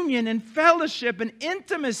communion and fellowship and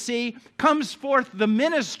intimacy, comes forth the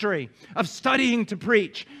ministry of studying to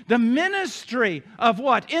preach. The ministry of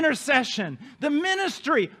what? Intercession. The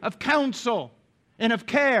ministry of counsel and of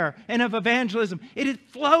care and of evangelism. It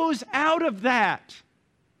flows out of that.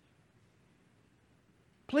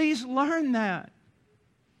 Please learn that.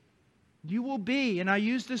 You will be, and I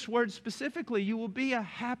use this word specifically, you will be a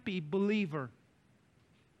happy believer.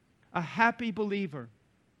 A happy believer.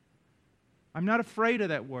 I'm not afraid of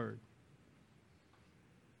that word.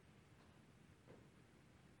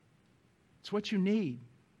 It's what you need.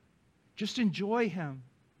 Just enjoy Him.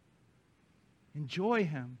 Enjoy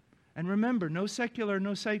Him. And remember, no secular,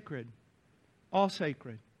 no sacred. All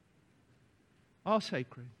sacred. All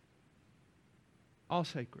sacred. All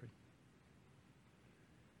sacred.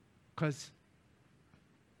 Because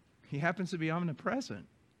He happens to be omnipresent.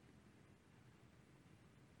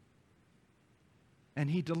 And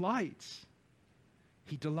He delights.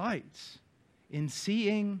 He delights in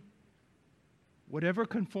seeing whatever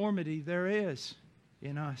conformity there is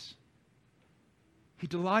in us. He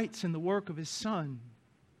delights in the work of His Son.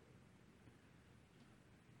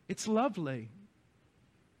 It's lovely.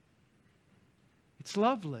 It's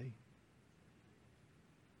lovely.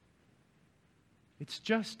 It's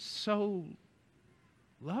just so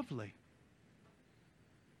lovely.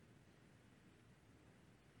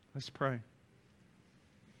 Let's pray.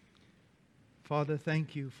 Father,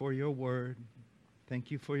 thank You for Your word. Thank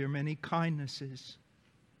You for Your many kindnesses.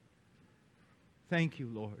 Thank You,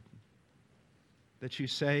 Lord, that You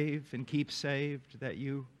save and keep saved, that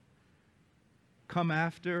You come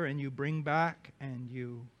after and You bring back, and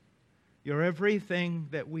You're everything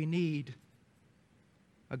that we need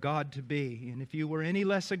a God to be. And if You were any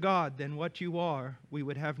less a God than what You are, we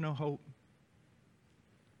would have no hope.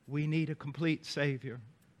 We need a complete Savior,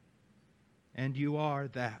 and You are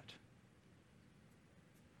that.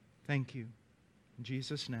 Thank You. In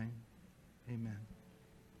Jesus' name, amen.